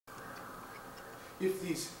If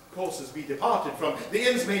these courses be departed from, the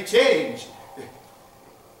ends may change.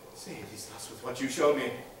 Say it is thus with what you show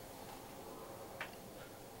me.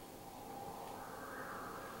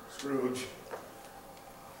 Scrooge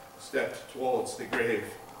stepped towards the grave,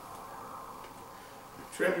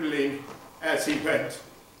 trembling as he went,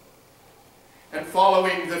 and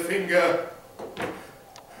following the finger,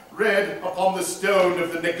 read upon the stone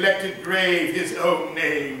of the neglected grave his own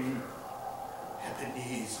name,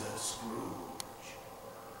 Ebenezer Scrooge.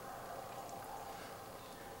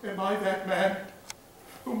 Am I that man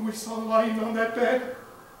whom we saw lying on that bed?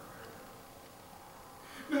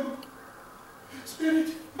 No. Spirit,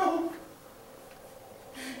 no.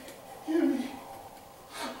 Hear me.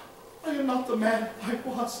 I am not the man I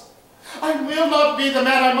was. I will not be the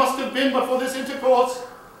man I must have been before this intercourse.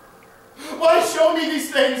 Why show me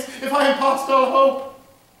these things if I am past all hope?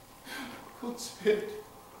 Good Spirit,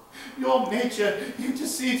 your nature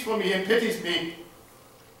intercedes for me and pities me.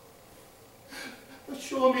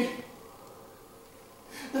 Assure me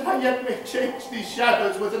that I yet may change these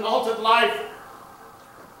shadows with an altered life.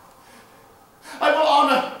 I will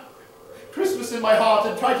honor Christmas in my heart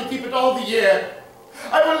and try to keep it all the year.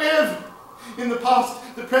 I will live in the past,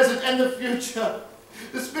 the present, and the future.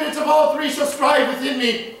 The spirits of all three shall strive within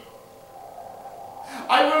me.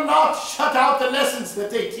 I will not shut out the lessons that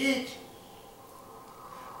they teach.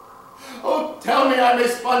 Oh, tell me I may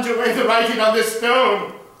sponge away the writing on this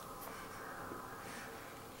stone.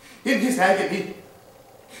 In his agony,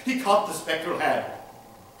 he caught the spectral hand.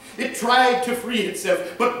 It tried to free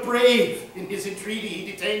itself, but brave in his entreaty,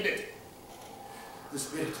 he detained it. The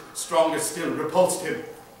spirit, stronger still, repulsed him,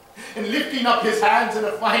 and lifting up his hands in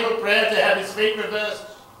a final prayer to have his fate reversed,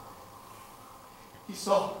 he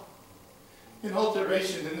saw an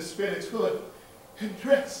alteration in the spirit's hood and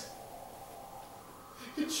dress.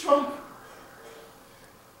 It shrunk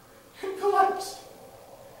and collapsed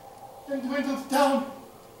and dwindled down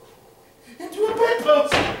into a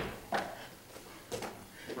bedpost.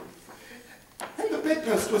 And the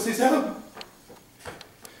bedpost was his own.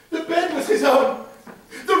 The bed was his own.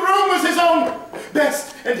 The room was his own.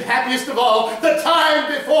 Best and happiest of all, the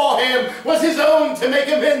time before him was his own to make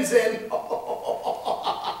amends in.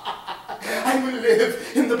 I will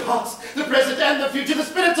live in the past, the present, and the future. The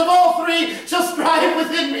spirits of all three shall strive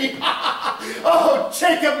within me. Oh,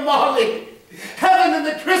 Jacob Marley, heaven and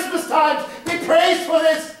the Christmas times be praised for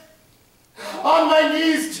this. On my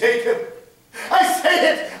knees, Jacob. I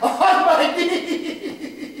say it, on my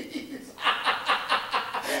knees.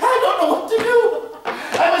 I don't know what to do.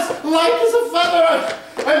 I'm as light as a feather.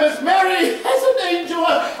 I'm as merry as an angel.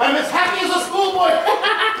 I'm as happy as a schoolboy.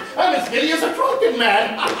 I'm as giddy as a drunken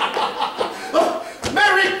man. Oh,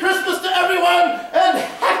 Merry Christmas to everyone, and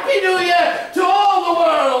Happy New Year to all the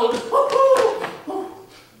world.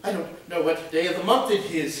 I don't know what day of the month it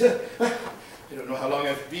is. I don't know how long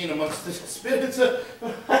I've been amongst the spirits. I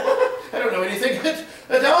don't know anything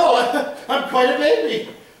at all. I'm quite a baby.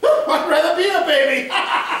 I'd rather be a baby.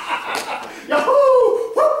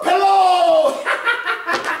 Yahoo! Whoop, hello!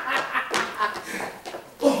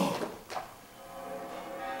 Oh.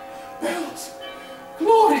 Bells!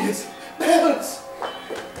 Glorious bells!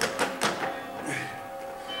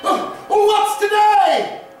 Oh, what's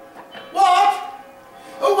today? What?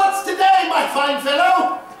 Oh, what's today, my fine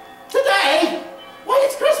fellow? Today? Why,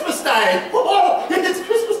 it's Christmas Day! Oh, it's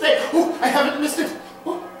Christmas Day! Oh, I haven't missed it!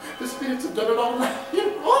 Oh, the spirits have done it all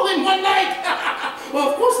in one night! Well,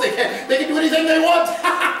 of course they can. They can do anything they want.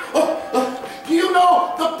 Do you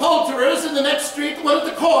know the poulterers in the next street, the one at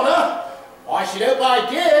the corner? I should hope I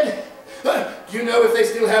did. Do you know if they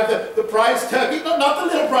still have the prize turkey? Not the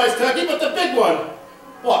little prize turkey, but the big one.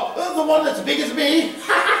 What? The one that's big as me?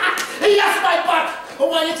 Yes, my butt! Oh,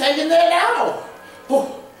 why are you taking there now?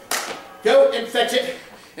 Oh, go and fetch it,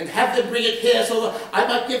 and have them bring it here so that I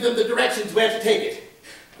might give them the directions where to take it.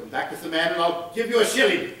 Come back with the man and I'll give you a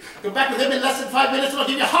shilling. Come back with him in less than 5 minutes and I'll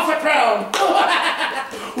give you half a crown.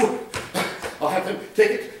 I'll have them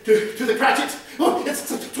take it to the Cratchit. Oh, it's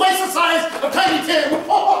twice the size of Tiny Tim.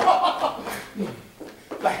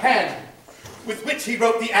 The hand with which he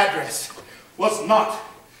wrote the address was not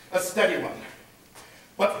a steady one,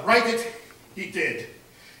 but write it he did.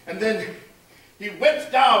 And then he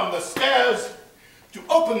went down the stairs to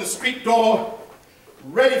open the street door,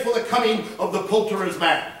 ready for the coming of the poulterer's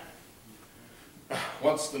man.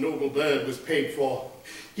 Once the noble bird was paid for,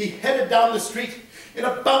 he headed down the street in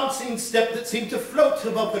a bouncing step that seemed to float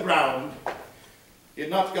above the ground. He had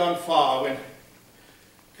not gone far when,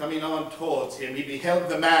 coming on towards him, he beheld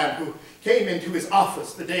the man who came into his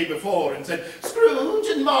office the day before and said, "Scrooge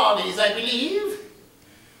and Marley's, I believe."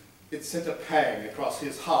 It sent a pang across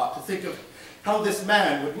his heart to think of how this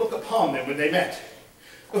man would look upon them when they met.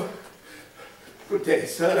 Oh, good day,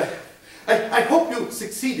 sir. I hope you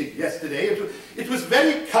succeeded yesterday. It was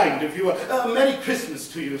very kind of you. Merry Christmas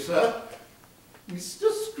to you, sir. Mr.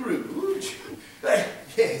 Scrooge?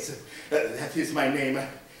 Yes, that is my name.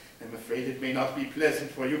 I'm afraid it may not be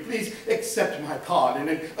pleasant for you. Please accept my pardon.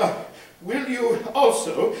 And will you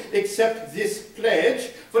also accept this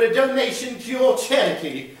pledge for a donation to your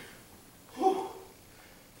charity? Oh,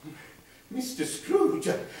 Mr. Scrooge,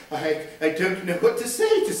 I don't know what to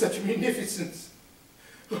say to such munificence.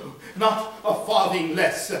 Oh, not a farthing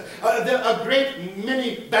less. A great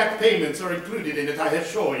many back payments are included in it, I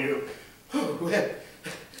assure you. Oh, well,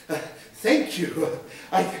 thank you.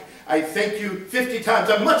 I thank you 50 times.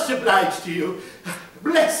 I'm much obliged to you.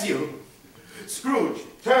 Bless you. Scrooge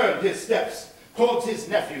turned his steps towards his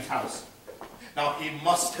nephew's house. Now, he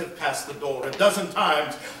must have passed the door a dozen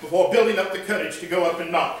times before building up the courage to go up and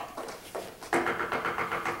knock.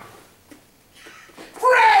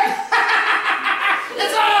 Fred!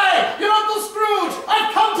 It's I, your Uncle Scrooge.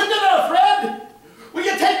 I've come to dinner, Fred. Will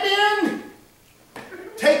you take me in?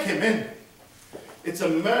 Take him in. It's a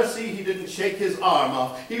mercy he didn't shake his arm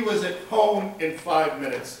off. He was at home in 5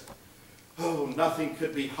 minutes. Oh, nothing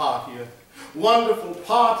could be heartier. Wonderful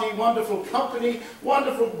party, wonderful company,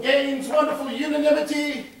 wonderful games, wonderful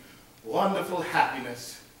unanimity, wonderful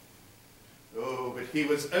happiness. Oh, but he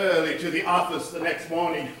was early to the office the next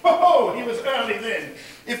morning. Oh, he was early then.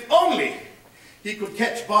 If only he could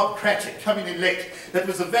catch Bob Cratchit coming in late. That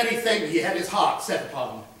was the very thing he had his heart set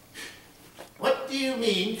upon. What do you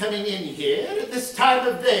mean coming in here at this time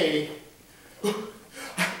of day? Oh,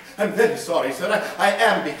 I'm very sorry, sir. I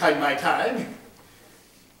am behind my time.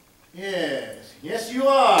 Yes, you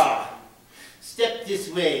are. Step this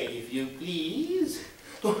way, if you please.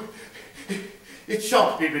 Oh, it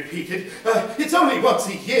shan't be repeated. It's only once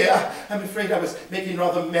a year. I'm afraid I was making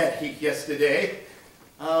rather mad heat yesterday.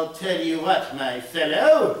 I'll tell you what, my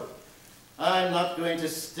fellow. I'm not going to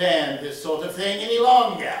stand this sort of thing any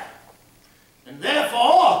longer. And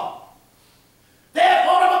therefore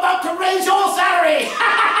I'm about to raise your salary.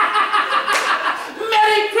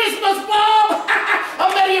 Merry Christmas, Bob! A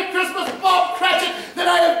Merry Christmas, Bob Cratchit, that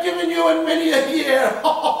I have given you in many a year.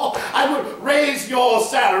 I will raise your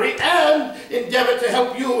salary and endeavor to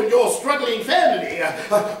help you and your struggling family.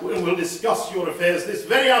 We'll discuss your affairs this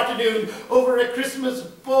very afternoon over a Christmas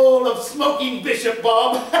bowl of smoking bishop,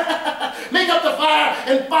 Bob. Make up the fire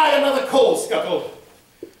and buy another coal scuttle.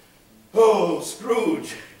 Oh,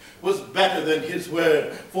 Scrooge was better than his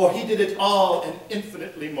word, for he did it all and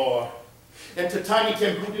infinitely more. And to Tiny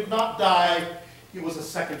Tim, who did not die, he was a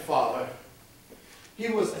second father. He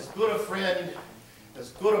was as good a friend, as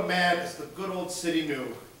good a man as the good old city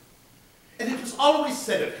knew. And it was always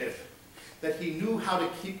said of him that he knew how to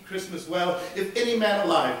keep Christmas well if any man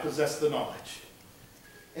alive possessed the knowledge.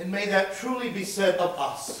 And may that truly be said of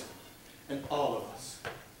us and all of us.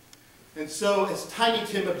 And so, as Tiny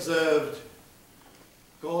Tim observed,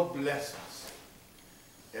 God bless us,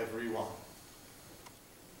 everyone.